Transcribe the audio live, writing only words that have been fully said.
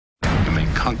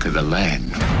conquer the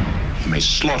land. He may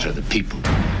slaughter the people.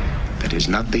 That is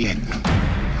not the end.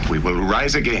 We will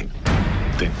rise again.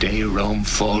 The day Rome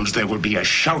falls, there will be a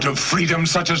shout of freedom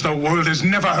such as the world has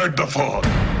never heard before.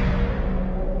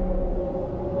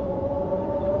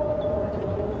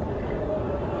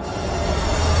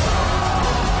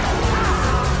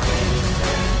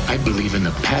 I believe in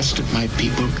the past of my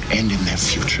people and in their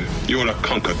future. You are a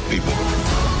conquered people.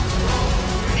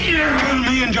 Kill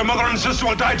me and your mother and sister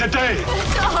will die today.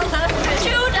 Oh,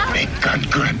 Judah! May God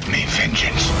grant me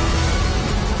vengeance.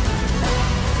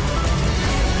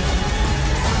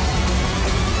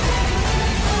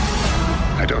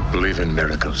 I don't believe in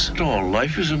miracles. All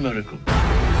life is a miracle.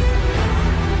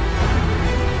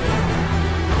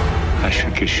 I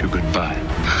should kiss you goodbye.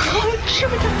 Oh,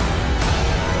 Judah!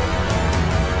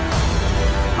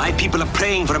 My people are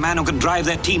praying for a man who can drive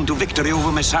their team to victory over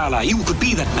Messala. You could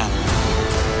be that man.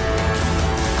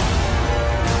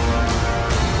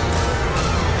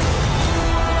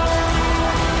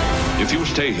 If you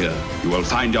stay here, you will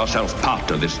find yourself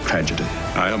part of this tragedy.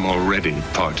 I am already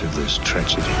part of this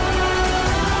tragedy.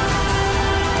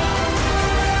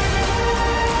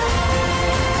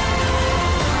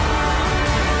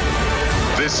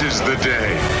 This is the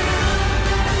day.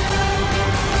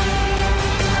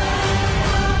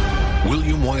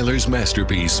 William Wyler's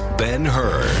masterpiece,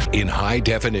 Ben-Hur, in high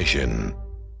definition.